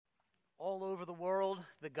All over the world,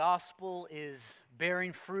 the gospel is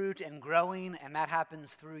bearing fruit and growing, and that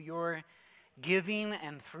happens through your giving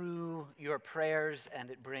and through your prayers,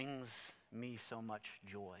 and it brings me so much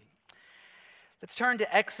joy. Let's turn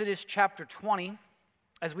to Exodus chapter 20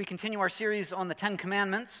 as we continue our series on the Ten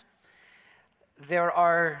Commandments. There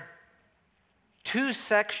are two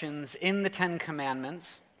sections in the Ten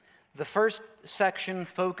Commandments. The first section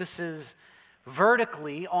focuses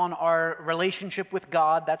vertically on our relationship with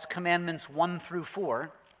God. That's commandments 1 through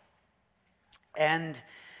 4. And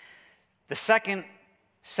the second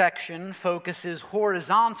section focuses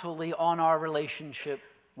horizontally on our relationship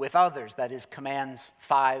with others. That is commands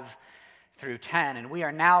 5 through 10. And we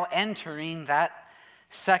are now entering that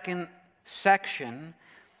second section,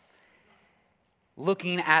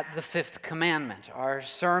 looking at the fifth commandment. Our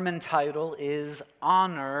sermon title is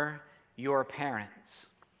Honor Your Parents.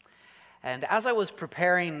 And as I was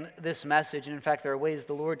preparing this message, and in fact there are ways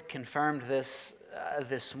the Lord confirmed this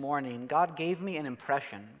this morning, God gave me an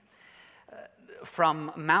impression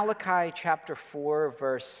from Malachi chapter 4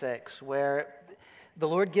 verse 6, where the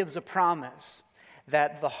Lord gives a promise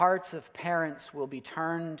that the hearts of parents will be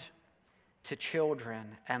turned to children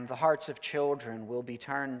and the hearts of children will be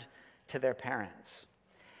turned to their parents.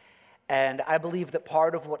 And I believe that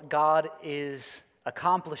part of what God is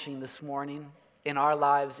accomplishing this morning in our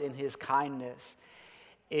lives, in His kindness,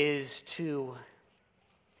 is to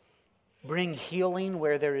bring healing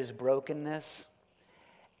where there is brokenness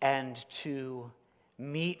and to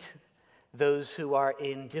meet those who are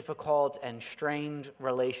in difficult and strained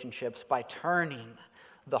relationships by turning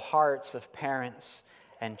the hearts of parents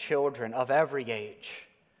and children of every age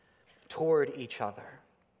toward each other.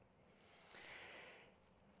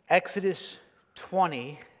 Exodus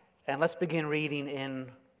 20, and let's begin reading in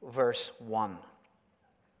verse 1.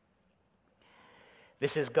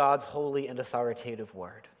 This is God's holy and authoritative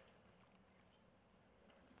word.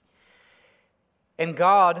 And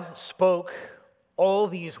God spoke all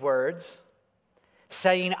these words,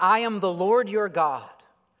 saying, I am the Lord your God,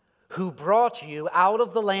 who brought you out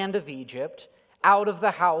of the land of Egypt, out of the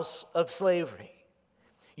house of slavery.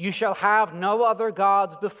 You shall have no other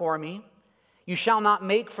gods before me. You shall not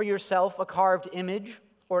make for yourself a carved image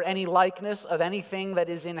or any likeness of anything that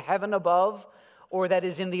is in heaven above, or that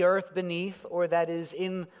is in the earth beneath, or that is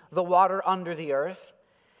in the water under the earth.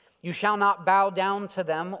 You shall not bow down to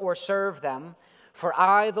them or serve them, for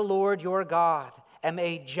I, the Lord your God, am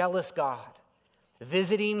a jealous God,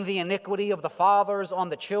 visiting the iniquity of the fathers on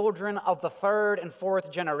the children of the third and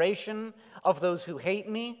fourth generation of those who hate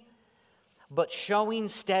me, but showing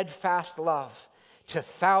steadfast love to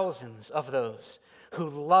thousands of those who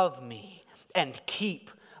love me and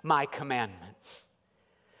keep my commandments.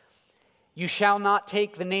 You shall not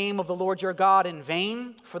take the name of the Lord your God in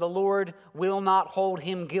vain, for the Lord will not hold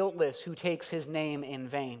him guiltless who takes his name in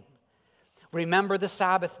vain. Remember the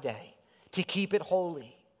Sabbath day to keep it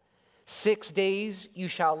holy. 6 days you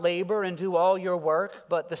shall labor and do all your work,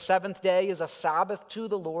 but the seventh day is a Sabbath to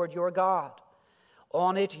the Lord your God.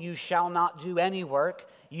 On it you shall not do any work,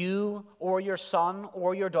 you or your son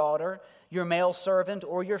or your daughter, your male servant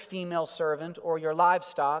or your female servant, or your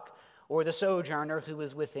livestock, or the sojourner who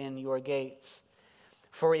is within your gates.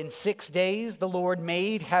 For in 6 days the Lord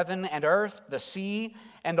made heaven and earth, the sea,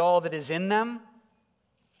 and all that is in them,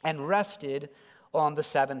 and rested on the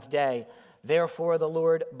seventh day. Therefore the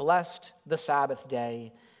Lord blessed the Sabbath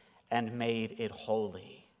day and made it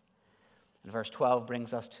holy. And verse 12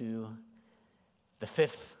 brings us to the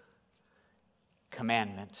fifth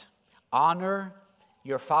commandment. Honor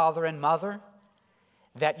your father and mother,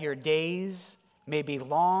 that your days may be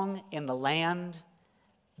long in the land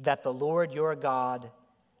that the Lord your God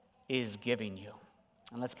is giving you.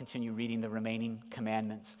 And let's continue reading the remaining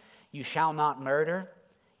commandments. You shall not murder.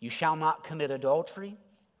 You shall not commit adultery.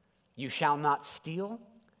 You shall not steal.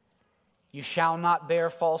 You shall not bear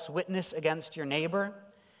false witness against your neighbor.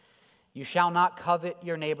 You shall not covet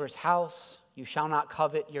your neighbor's house. You shall not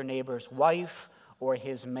covet your neighbor's wife, or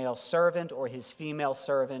his male servant, or his female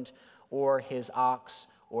servant, or his ox,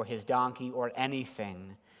 or his donkey, or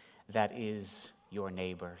anything that is your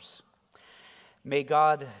neighbor's. May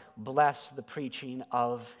God bless the preaching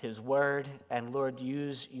of his word, and Lord,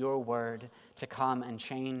 use your word to come and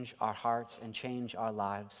change our hearts and change our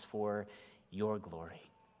lives for your glory.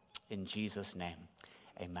 In Jesus' name,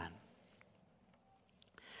 amen.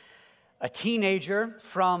 A teenager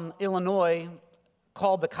from Illinois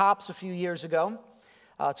called the cops a few years ago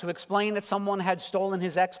to explain that someone had stolen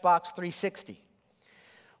his Xbox 360.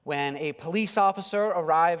 When a police officer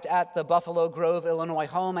arrived at the Buffalo Grove, Illinois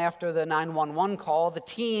home after the 911 call, the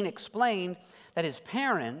teen explained that his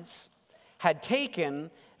parents had taken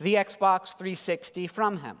the Xbox 360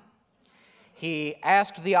 from him. He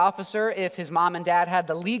asked the officer if his mom and dad had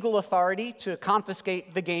the legal authority to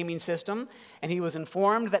confiscate the gaming system, and he was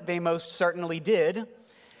informed that they most certainly did.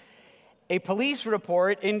 A police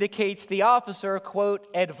report indicates the officer, quote,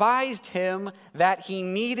 advised him that he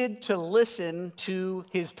needed to listen to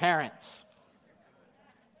his parents.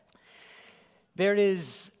 There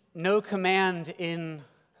is no command in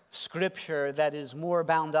Scripture that is more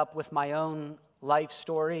bound up with my own life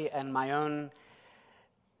story and my own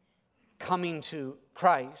coming to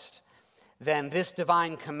Christ than this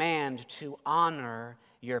divine command to honor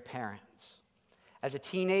your parents. As a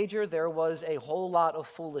teenager, there was a whole lot of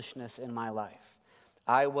foolishness in my life.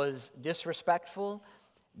 I was disrespectful,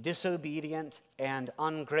 disobedient, and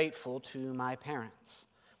ungrateful to my parents.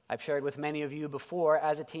 I've shared with many of you before,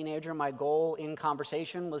 as a teenager, my goal in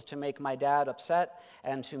conversation was to make my dad upset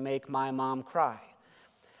and to make my mom cry.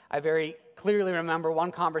 I very clearly remember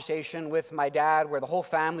one conversation with my dad where the whole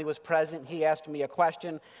family was present. He asked me a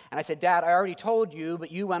question, and I said, Dad, I already told you,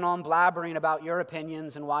 but you went on blabbering about your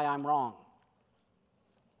opinions and why I'm wrong.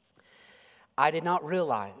 I did not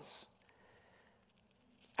realize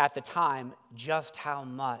at the time just how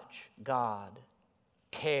much God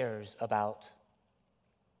cares about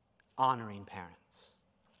honoring parents.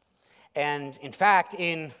 And in fact,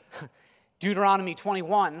 in Deuteronomy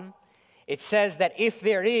 21, it says that if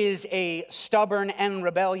there is a stubborn and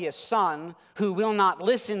rebellious son who will not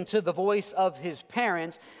listen to the voice of his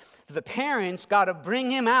parents, the parents got to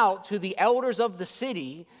bring him out to the elders of the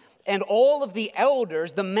city, and all of the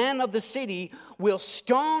elders, the men of the city, will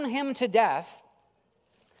stone him to death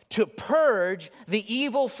to purge the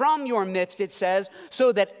evil from your midst, it says,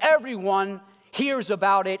 so that everyone hears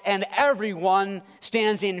about it and everyone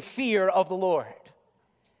stands in fear of the Lord.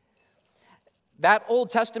 That Old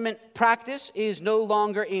Testament practice is no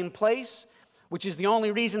longer in place, which is the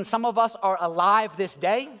only reason some of us are alive this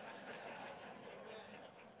day.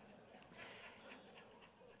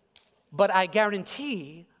 But I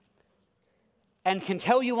guarantee and can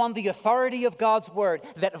tell you on the authority of God's word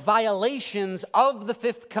that violations of the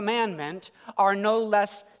fifth commandment are no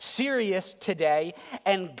less serious today,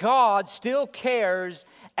 and God still cares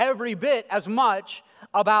every bit as much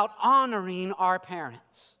about honoring our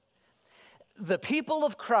parents. The people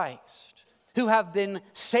of Christ who have been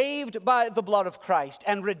saved by the blood of Christ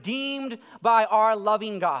and redeemed by our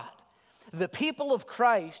loving God, the people of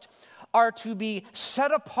Christ are to be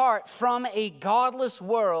set apart from a godless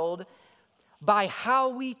world by how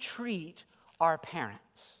we treat our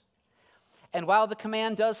parents. And while the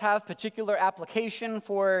command does have particular application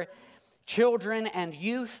for children and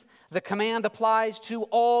youth, the command applies to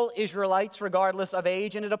all Israelites regardless of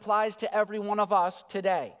age, and it applies to every one of us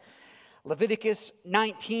today. Leviticus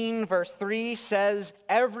 19 verse 3 says,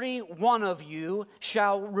 every one of you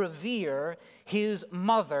shall revere his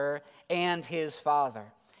mother and his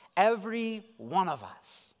father. Every one of us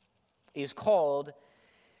is called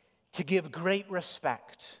to give great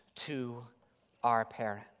respect to our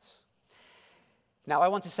parents. Now, I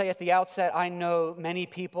want to say at the outset, I know many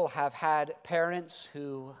people have had parents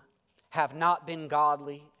who have not been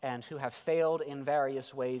godly and who have failed in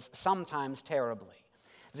various ways, sometimes terribly.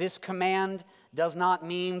 This command does not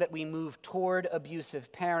mean that we move toward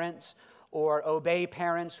abusive parents or obey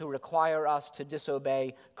parents who require us to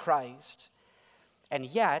disobey Christ. And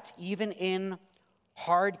yet, even in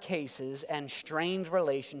hard cases and strained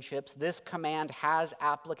relationships, this command has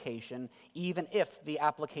application, even if the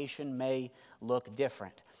application may look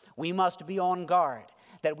different. We must be on guard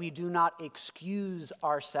that we do not excuse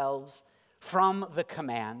ourselves from the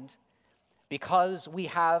command because we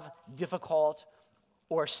have difficult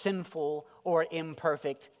or sinful or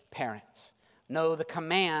imperfect parents. No, the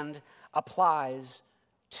command applies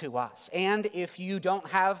to us. And if you don't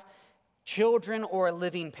have children or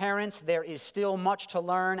living parents, there is still much to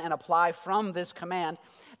learn and apply from this command.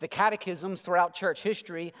 The catechisms throughout church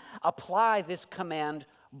history apply this command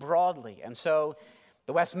broadly. And so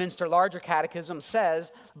the Westminster Larger Catechism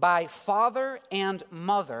says, by father and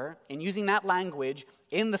mother, in using that language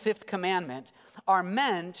in the fifth commandment, are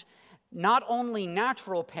meant not only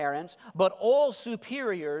natural parents, but all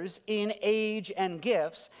superiors in age and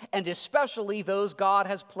gifts, and especially those God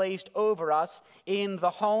has placed over us in the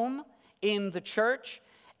home, in the church,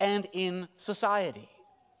 and in society.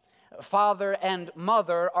 Father and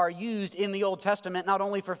mother are used in the Old Testament not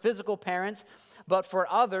only for physical parents, but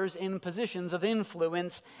for others in positions of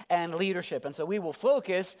influence and leadership. And so we will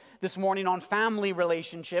focus this morning on family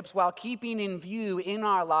relationships while keeping in view in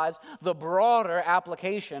our lives the broader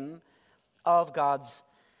application of God's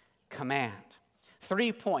command.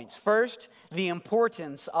 3 points. First, the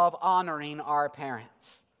importance of honoring our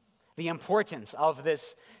parents. the importance of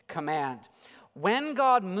this command. When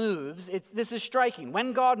God moves, this is striking.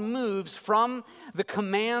 When God moves from the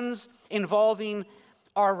commands involving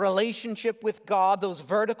our relationship with God, those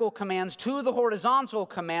vertical commands, to the horizontal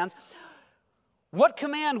commands, what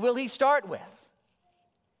command will he start with?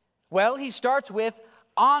 Well, he starts with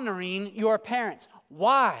honoring your parents.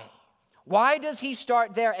 Why? Why does he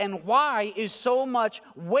start there, and why is so much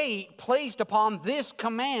weight placed upon this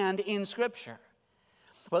command in Scripture?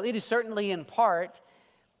 Well, it is certainly in part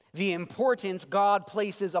the importance God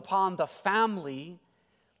places upon the family,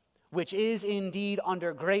 which is indeed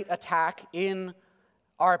under great attack in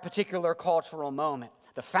our particular cultural moment.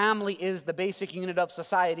 The family is the basic unit of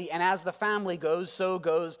society, and as the family goes, so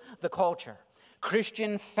goes the culture.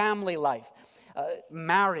 Christian family life,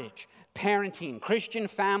 marriage, parenting, Christian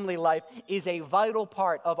family life is a vital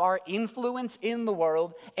part of our influence in the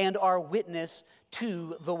world and our witness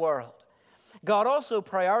to the world. God also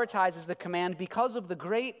prioritizes the command because of the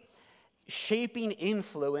great shaping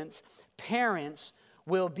influence parents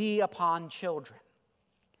will be upon children.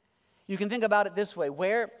 You can think about it this way.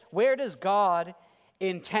 Where does God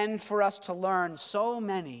intend for us to learn so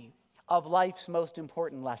many of life's most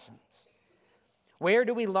important lessons? Where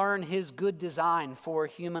do we learn his good design for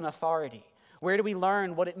human authority? Where do we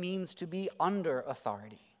learn what it means to be under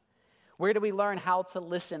authority? Where do we learn how to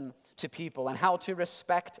listen to people and how to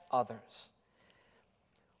respect others?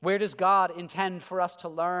 Where does God intend for us to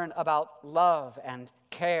learn about love and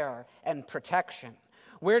care and protection?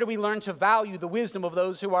 Where do we learn to value the wisdom of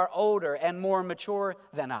those who are older and more mature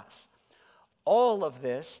than us? All of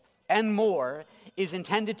this and more is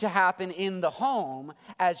intended to happen in the home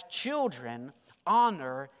as children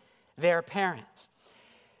honor their parents.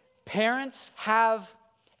 Parents have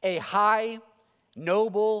a high,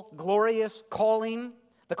 noble, glorious calling,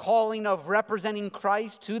 the calling of representing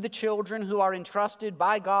Christ to the children who are entrusted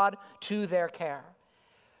by God to their care.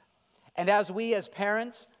 And as we as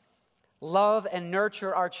parents love and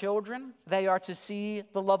nurture our children, they are to see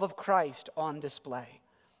the love of Christ on display.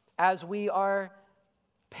 As we are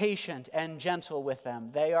patient and gentle with them,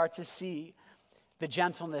 they are to see the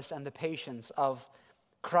gentleness and the patience of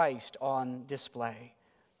Christ on display.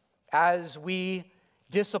 As we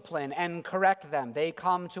discipline and correct them, they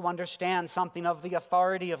come to understand something of the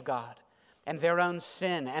authority of God and their own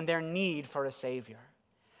sin and their need for a Savior.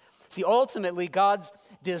 See, ultimately, God's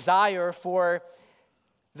desire for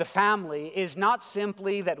the family is not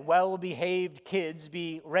simply that well-behaved kids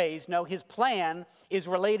be raised. No, his plan is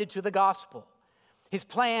related to the gospel. His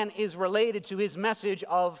plan is related to his message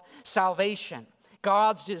of salvation.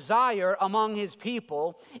 God's desire among his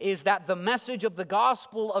people is that the message of the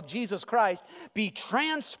gospel of Jesus Christ be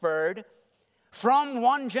transferred from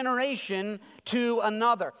one generation to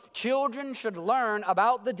another. Children should learn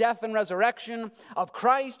about the death and resurrection of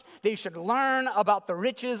Christ. They should learn about the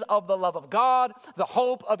riches of the love of God, the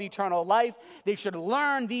hope of eternal life. They should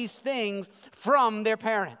learn these things from their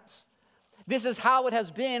parents. This is how it has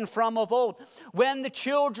been from of old. When the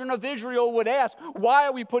children of Israel would ask, why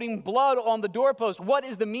are we putting blood on the doorpost? What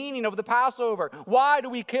is the meaning of the Passover? Why do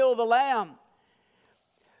we kill the lamb?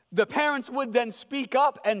 The parents would then speak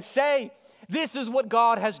up and say, this is what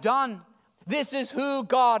God has done. This is who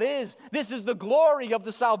God is. This is the glory of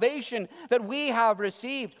the salvation that we have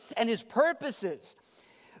received. And his purposes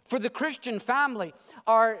for the Christian family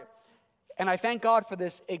are, and I thank God for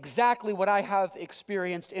this, exactly what I have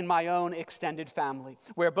experienced in my own extended family,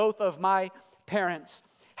 where both of my parents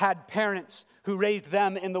had parents who raised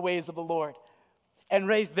them in the ways of the Lord and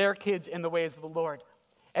raised their kids in the ways of the Lord,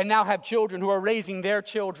 and now have children who are raising their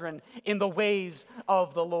children in the ways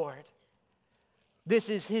of the Lord. This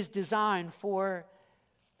is his design for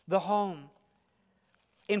the home.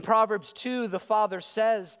 In Proverbs 2, the father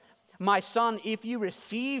says, my son, if you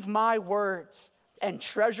receive my words and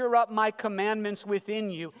treasure up my commandments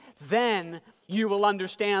within you, then you will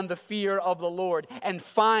understand the fear of the Lord and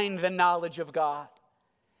find the knowledge of God.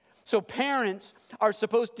 So parents are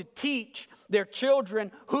supposed to teach their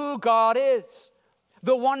children who God is,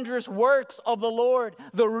 the wondrous works of the Lord,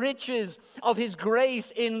 the riches of his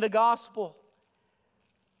grace in the gospel.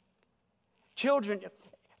 Children,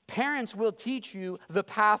 parents will teach you the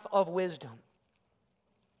path of wisdom.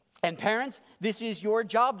 And parents, this is your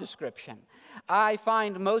job description. I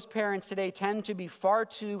find most parents today tend to be far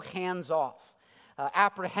too hands-off,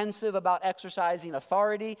 apprehensive about exercising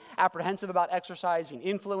authority, apprehensive about exercising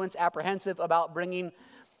influence, apprehensive about bringing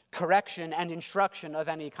correction and instruction of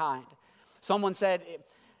any kind. Someone said,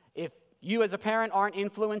 if you as a parent aren't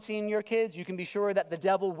influencing your kids, you can be sure that the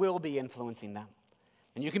devil will be influencing them.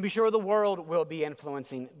 And you can be sure the world will be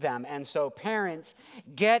influencing them. And so parents,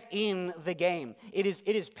 get in the game. It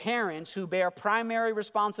is parents who bear primary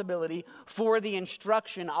responsibility for the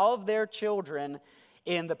instruction of their children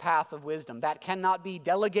in the path of wisdom. That cannot be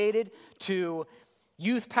delegated to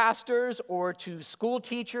youth pastors or to school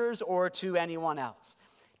teachers or to anyone else.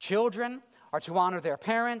 Children are to honor their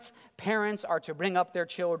parents. Parents are to bring up their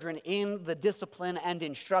children in the discipline and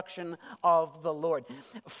instruction of the Lord.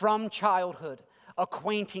 From childhood,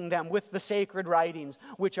 acquainting them with the sacred writings,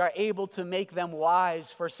 which are able to make them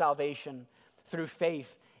wise for salvation through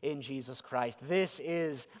faith in Jesus Christ. This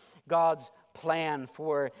is God's plan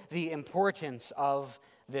for the importance of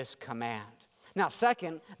this command. Now,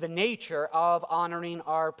 second, the nature of honoring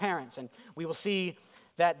our parents. And we will see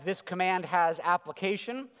that this command has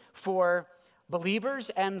application for believers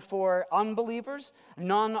and for unbelievers.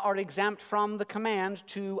 None are exempt from the command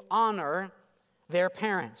to honor their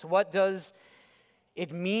parents. What does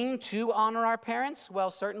it mean to honor our parents? Well,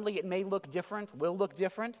 certainly it may look different, will look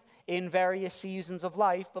different in various seasons of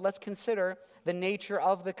life, but let's consider the nature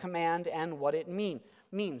of the command and what it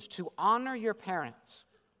means. To honor your parents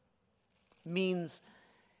means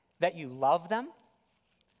that you love them.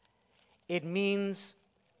 It means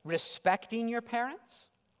respecting your parents.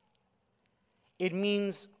 It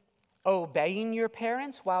means obeying your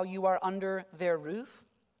parents while you are under their roof,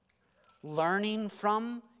 learning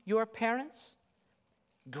from your parents,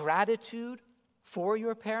 gratitude for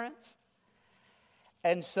your parents.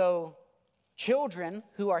 And so, children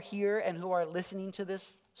who are here and who are listening to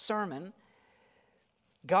this sermon,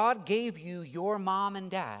 God gave you your mom and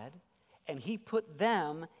dad, and He put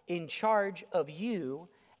them in charge of you.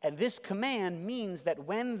 And this command means that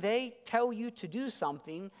when they tell you to do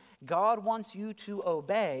something, God wants you to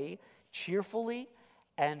obey cheerfully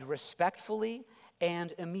and respectfully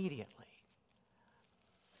and immediately.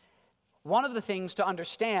 One of the things to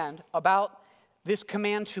understand about this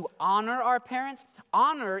command to honor our parents,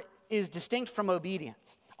 honor is distinct from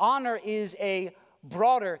obedience. Honor is a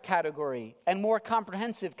broader category and more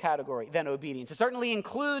comprehensive category than obedience. It certainly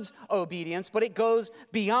includes obedience, but it goes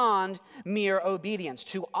beyond mere obedience.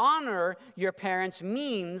 To honor your parents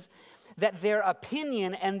means that their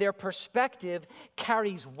opinion and their perspective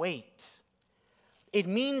carries weight. It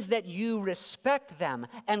means that you respect them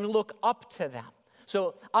and look up to them.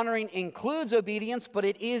 So honoring includes obedience, but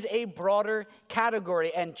it is a broader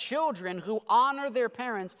category. And children who honor their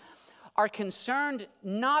parents are concerned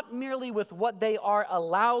not merely with what they are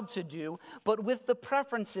allowed to do, but with the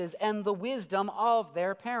preferences and the wisdom of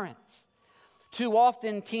their parents. Too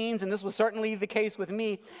often, teens, and this was certainly the case with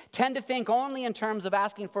me, tend to think only in terms of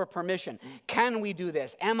asking for permission. Can we do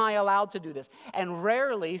this? Am I allowed to do this? And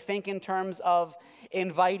rarely think in terms of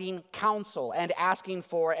inviting counsel and asking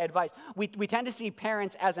for advice. We tend to see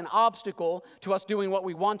parents as an obstacle to us doing what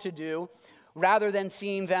we want to do, rather than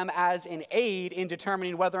seeing them as an aid in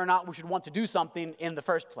determining whether or not we should want to do something in the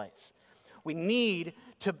first place. We need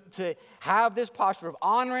to have this posture of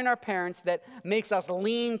honoring our parents that makes us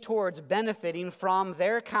lean towards benefiting from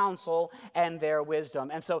their counsel and their wisdom.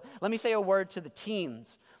 And so let me say a word to the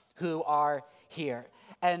teens who are here.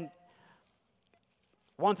 And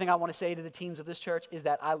one thing I want to say to the teens of this church is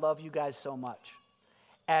that I love you guys so much.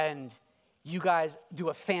 And you guys do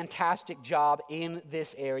a fantastic job in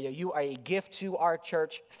this area. You are a gift to our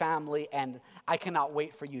church family, and I cannot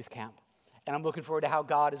wait for youth camp. And I'm looking forward to how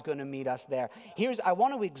God is going to meet us there. I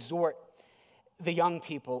want to exhort the young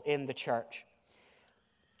people in the church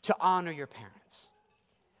to honor your parents,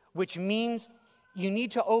 which means you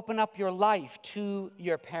need to open up your life to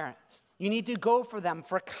your parents. You need to go for them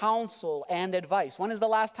for counsel and advice. When is the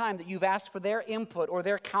last time that you've asked for their input or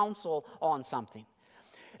their counsel on something?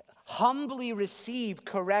 Humbly receive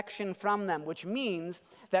correction from them, which means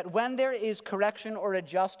that when there is correction or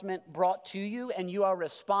adjustment brought to you and you are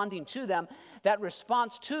responding to them, that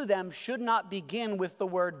response to them should not begin with the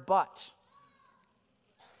word but.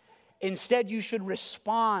 Instead, you should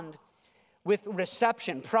respond with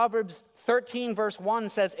reception. Proverbs 13 verse 1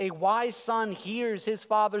 says, "A wise son hears his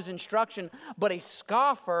father's instruction, but a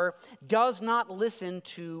scoffer does not listen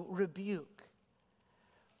to rebuke."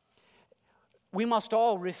 We must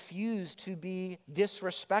all refuse to be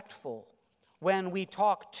disrespectful when we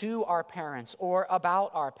talk to our parents or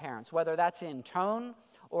about our parents, whether that's in tone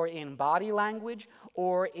or in body language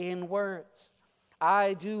or in words.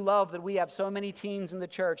 I do love that we have so many teens in the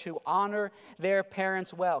church who honor their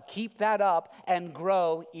parents well. Keep that up and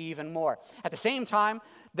grow even more. At the same time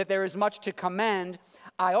that there is much to commend,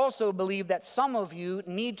 I also believe that some of you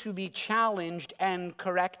need to be challenged and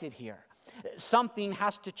corrected here. something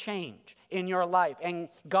has to change in your life. And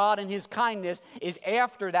God in his kindness is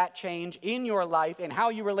after that change in your life and how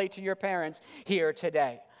you relate to your parents here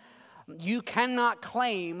today. You cannot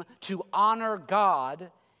claim to honor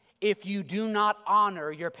God if you do not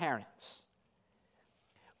honor your parents.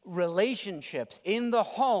 Relationships in the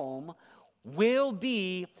home will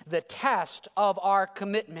be the test of our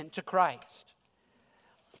commitment to Christ.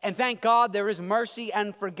 And thank God there is mercy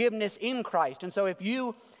and forgiveness in Christ. And so if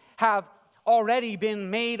you have already been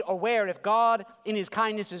made aware, if God in his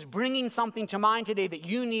kindness is bringing something to mind today that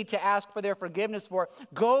you need to ask for their forgiveness for,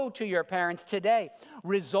 go to your parents today.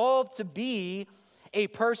 Resolve to be a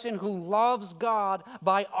person who loves God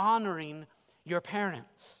by honoring your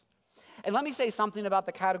parents. And let me say something about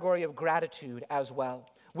the category of gratitude as well,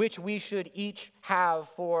 which we should each have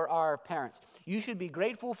for our parents. You should be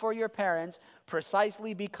grateful for your parents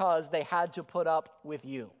precisely because they had to put up with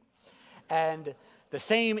you. And the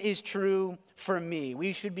same is true for me.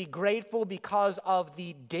 We should be grateful because of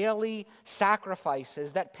the daily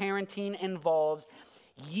sacrifices that parenting involves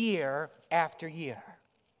year after year.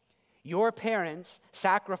 Your parents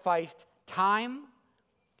sacrificed time,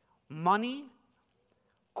 money,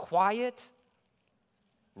 quiet,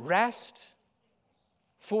 rest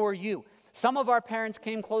for you. Some of our parents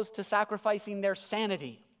came close to sacrificing their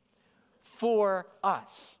sanity for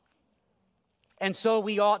us. And so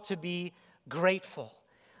we ought to be grateful.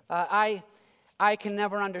 I can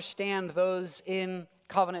never understand those in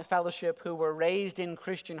covenant fellowship who were raised in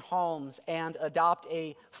Christian homes and adopt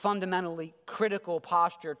a fundamentally critical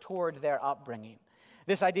posture toward their upbringing.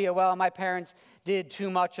 This idea, well, my parents did too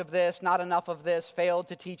much of this, not enough of this, failed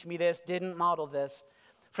to teach me this, didn't model this.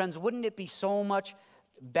 Friends, wouldn't it be so much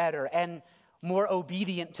better and more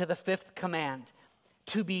obedient to the fifth command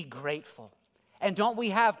to be grateful? And don't we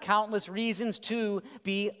have countless reasons to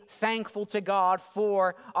be thankful to God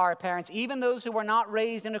for our parents, even those who are not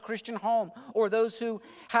raised in a Christian home or those who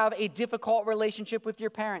have a difficult relationship with your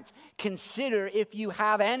parents? Consider if you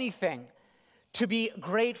have anything to be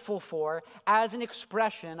grateful for as an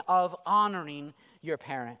expression of honoring your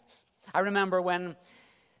parents. I remember when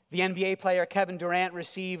the NBA player Kevin Durant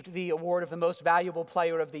received the award of the most valuable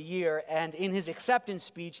player of the year, and in his acceptance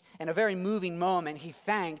speech, in a very moving moment, he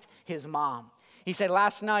thanked his mom. He said,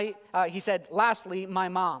 lastly, my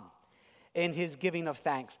mom, in his giving of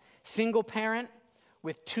thanks. Single parent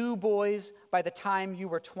with 2 boys by the time you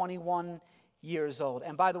were 21 years old.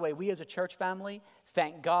 And by the way, we as a church family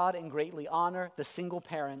thank God and greatly honor the single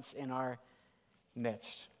parents in our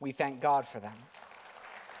midst. We thank God for them.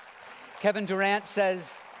 Kevin Durant says,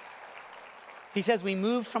 we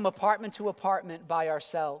moved from apartment to apartment by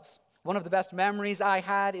ourselves. One of the best memories I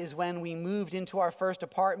had is when we moved into our first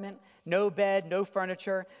apartment. No bed, no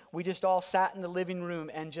furniture. We just all sat in the living room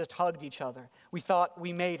and just hugged each other. We thought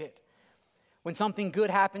we made it. When something good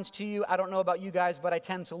happens to you, I don't know about you guys, but I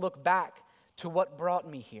tend to look back to what brought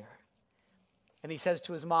me here. And he says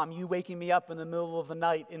to his mom, you waking me up in the middle of the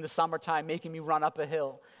night in the summertime, making me run up a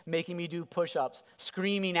hill, making me do push-ups,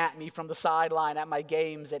 screaming at me from the sideline at my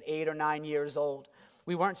games at 8 or 9 years old.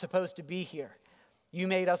 We weren't supposed to be here. You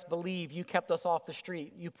made us believe. You kept us off the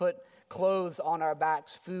street. You put clothes on our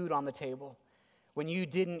backs, food on the table. When you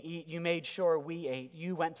didn't eat, you made sure we ate.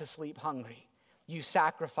 You went to sleep hungry. You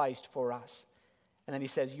sacrificed for us. And then he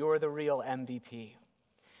says, you're the real MVP.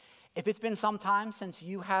 If it's been some time since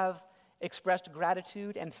you have expressed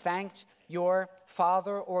gratitude and thanked your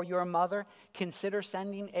father or your mother, consider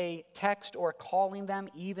sending a text or calling them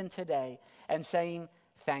even today and saying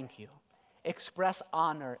thank you. Express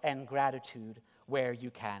honor and gratitude where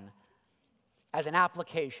you can, as an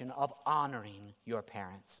application of honoring your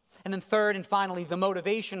parents. And then third and finally, the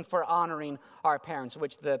motivation for honoring our parents,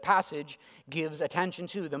 which the passage gives attention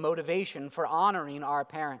to, the motivation for honoring our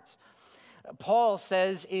parents. Paul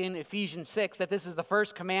says in Ephesians 6 that this is the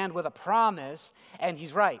first command with a promise, and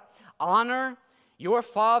he's right. Honor your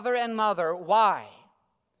father and mother. Why?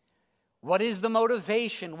 What is the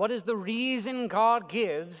motivation? What is the reason God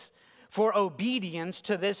gives for obedience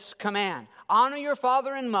to this command? Honor your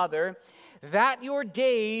father and mother, that your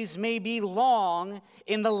days may be long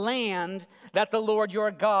in the land that the Lord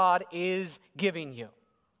your God is giving you.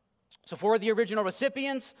 So for the original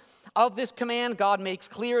recipients of this command, God makes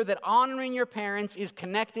clear that honoring your parents is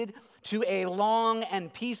connected to a long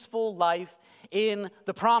and peaceful life in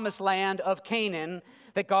the promised land of Canaan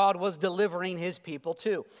that God was delivering his people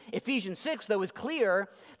to. Ephesians 6, though, is clear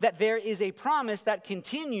that there is a promise that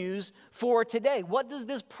continues for today. What does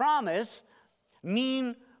this promise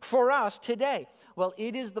mean for us today? Well,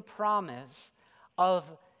 it is the promise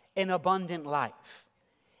of an abundant life.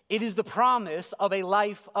 It is the promise of a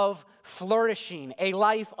life of flourishing, a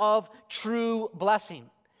life of true blessing.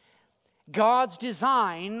 God's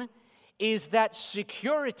design is that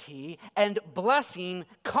security and blessing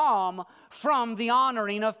come from the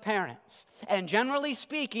honoring of parents. And generally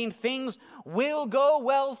speaking, things will go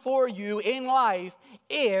well for you in life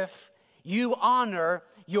if you honor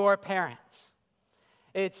your parents.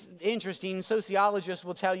 It's interesting, sociologists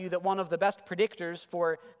will tell you that one of the best predictors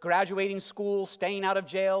for graduating school, staying out of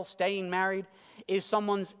jail, staying married, is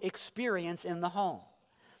someone's experience in the home.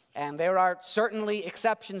 And there are certainly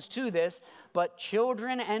exceptions to this, but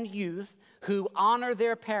children and youth who honor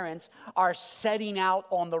their parents are setting out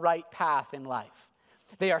on the right path in life.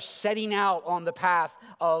 They are setting out on the path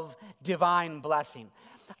of divine blessing.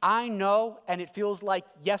 I know, and it feels like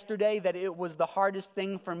yesterday that it was the hardest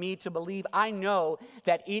thing for me to believe. I know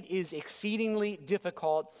that it is exceedingly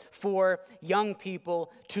difficult for young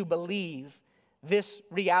people to believe this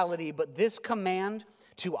reality, but this command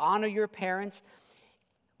to honor your parents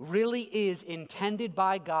really is intended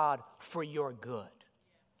by God for your good.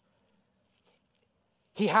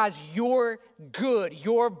 He has your good,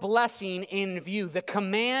 your blessing in view. The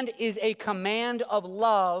command is a command of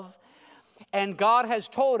love, and God has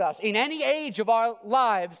told us in any age of our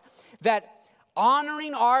lives that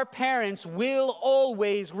honoring our parents will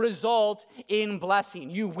always result in blessing.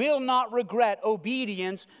 You will not regret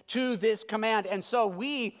obedience to this command. And so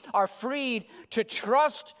we are freed to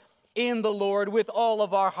trust in the Lord with all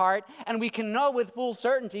of our heart, and we can know with full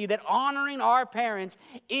certainty that honoring our parents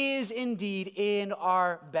is indeed in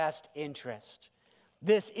our best interest.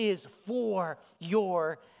 This is for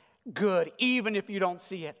your good, even if you don't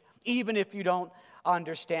see it, even if you don't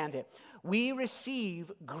understand it. We receive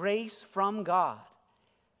grace from God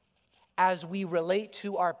as we relate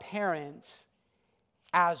to our parents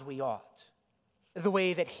as we ought, the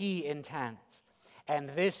way that He intends. And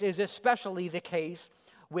this is especially the case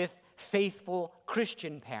with faithful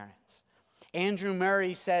Christian parents. Andrew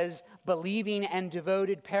Murray says, believing and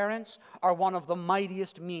devoted parents are one of the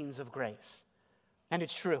mightiest means of grace. And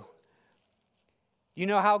it's true. You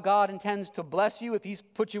know how God intends to bless you if He's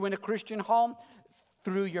put you in a Christian home?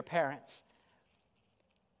 Through your parents.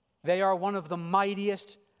 They are one of the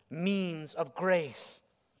mightiest means of grace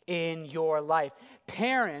in your life.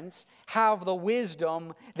 Parents have the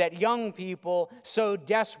wisdom that young people so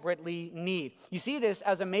desperately need. You see this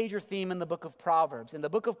as a major theme in the book of Proverbs. In the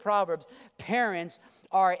book of Proverbs, parents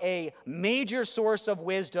are a major source of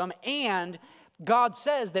wisdom, and God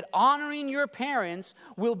says that honoring your parents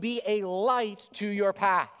will be a light to your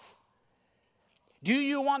path. Do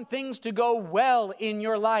you want things to go well in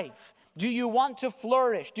your life? Do you want to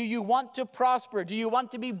flourish? Do you want to prosper? Do you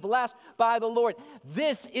want to be blessed by the Lord?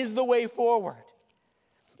 This is the way forward.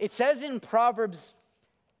 It says in Proverbs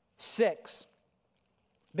 6,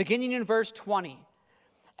 beginning in verse 20,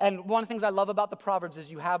 and one of the things I love about the Proverbs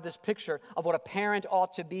is you have this picture of what a parent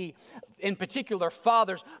ought to be, in particular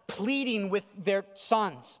fathers pleading with their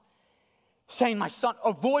sons, saying, my son,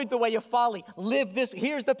 avoid the way of folly, live this,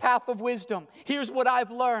 here's the path of wisdom, here's what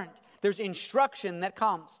I've learned. There's instruction that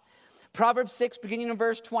comes. Proverbs 6, beginning in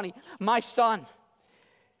verse 20, my son,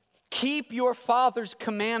 keep your father's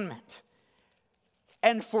commandment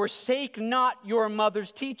and forsake not your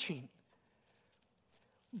mother's teaching.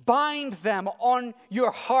 Bind them on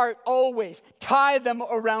your heart always. Tie them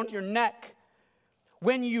around your neck.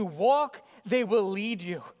 When you walk, they will lead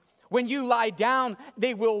you. When you lie down,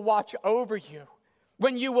 they will watch over you.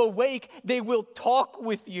 When you awake, they will talk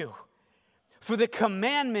with you. For the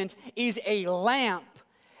commandment is a lamp,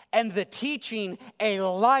 and the teaching a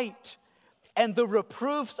light, and the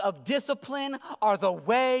reproofs of discipline are the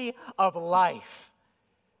way of life.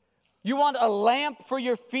 You want a lamp for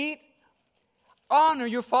your feet? Honor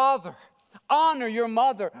your father. Honor your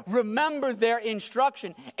mother. Remember their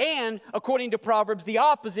instruction. And according to Proverbs, the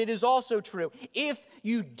opposite is also true. If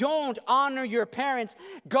you don't honor your parents,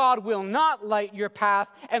 God will not light your path,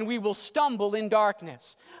 and we will stumble in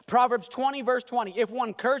darkness. Proverbs 20, verse 20. If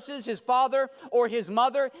one curses his father or his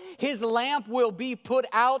mother, his lamp will be put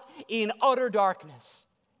out in utter darkness.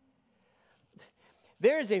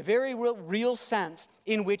 There is a very real sense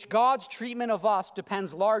in which God's treatment of us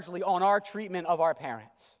depends largely on our treatment of our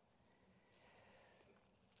parents.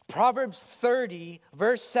 Proverbs 30,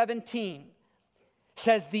 verse 17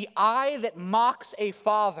 says, the eye that mocks a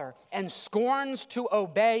father and scorns to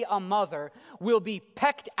obey a mother will be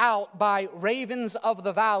pecked out by ravens of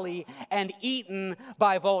the valley and eaten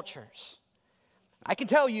by vultures. I can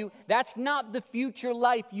tell you, that's not the future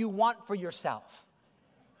life you want for yourself.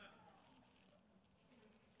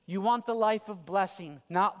 You want the life of blessing,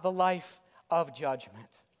 not the life of judgment.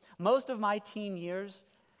 Most of my teen years,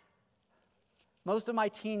 Most of my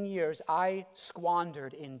teen years, I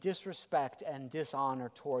squandered in disrespect and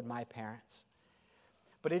dishonor toward my parents.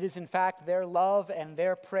 But it is in fact their love and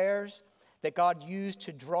their prayers that God used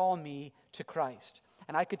to draw me to Christ.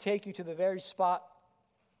 And I could take you to the very spot,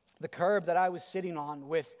 the curb that I was sitting on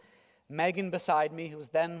with Megan beside me, who was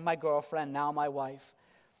then my girlfriend, now my wife.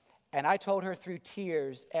 And I told her through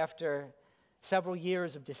tears, after several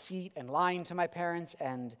years of deceit and lying to my parents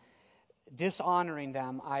and dishonoring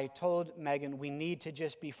them, I told Megan, we need to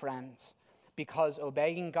just be friends, because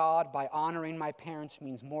obeying God by honoring my parents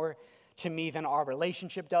means more to me than our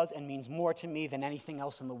relationship does, and means more to me than anything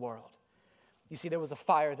else in the world. You see, there was a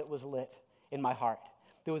fire that was lit in my heart.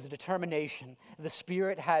 There was a determination. The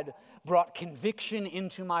Spirit had brought conviction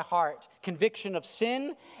into my heart, conviction of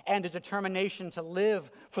sin and a determination to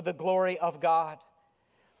live for the glory of God.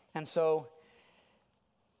 And so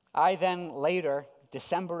I then later,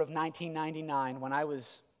 December of 1999, when I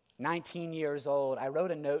was 19 years old, I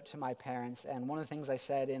wrote a note to my parents, and one of the things I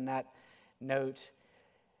said in that note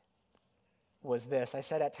was this. I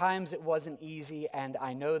said, at times it wasn't easy, and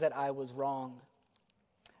I know that I was wrong,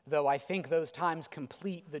 though I think those times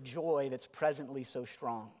complete the joy that's presently so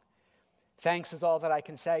strong. Thanks is all that I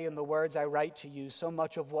can say in the words I write to you. So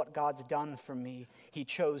much of what God's done for me, He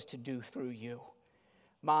chose to do through you.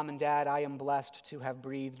 Mom and Dad, I am blessed to have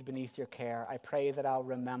breathed beneath your care. I pray that I'll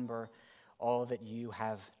remember all that you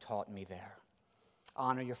have taught me there.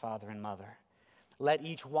 Honor your father and mother. Let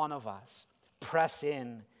each one of us press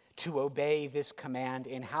in to obey this command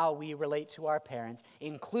in how we relate to our parents,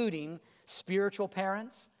 including spiritual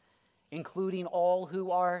parents, including all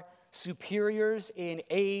who are superiors in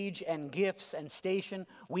age and gifts and station.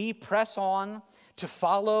 We press on to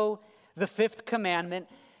follow the fifth commandment.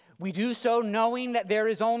 We do so knowing that there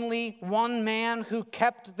is only one man who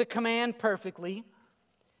kept the command perfectly,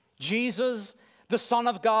 Jesus, the Son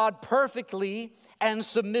of God, perfectly and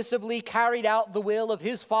submissively carried out the will of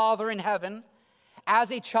his Father in heaven.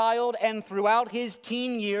 As a child and throughout his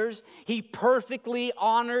teen years, he perfectly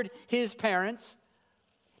honored his parents.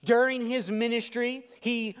 During his ministry,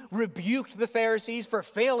 he rebuked the Pharisees for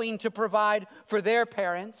failing to provide for their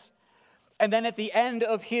parents. And then at the end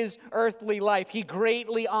of his earthly life, he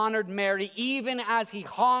greatly honored Mary. Even as he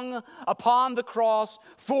hung upon the cross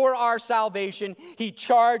for our salvation, he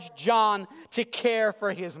charged John to care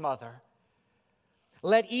for his mother.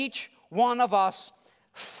 Let each one of us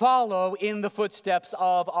follow in the footsteps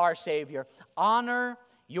of our Savior. Honor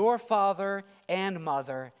your father and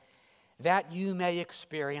mother, that you may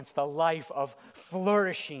experience the life of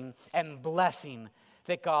flourishing and blessing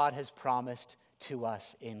that God has promised to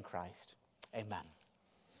us in Christ. Amen.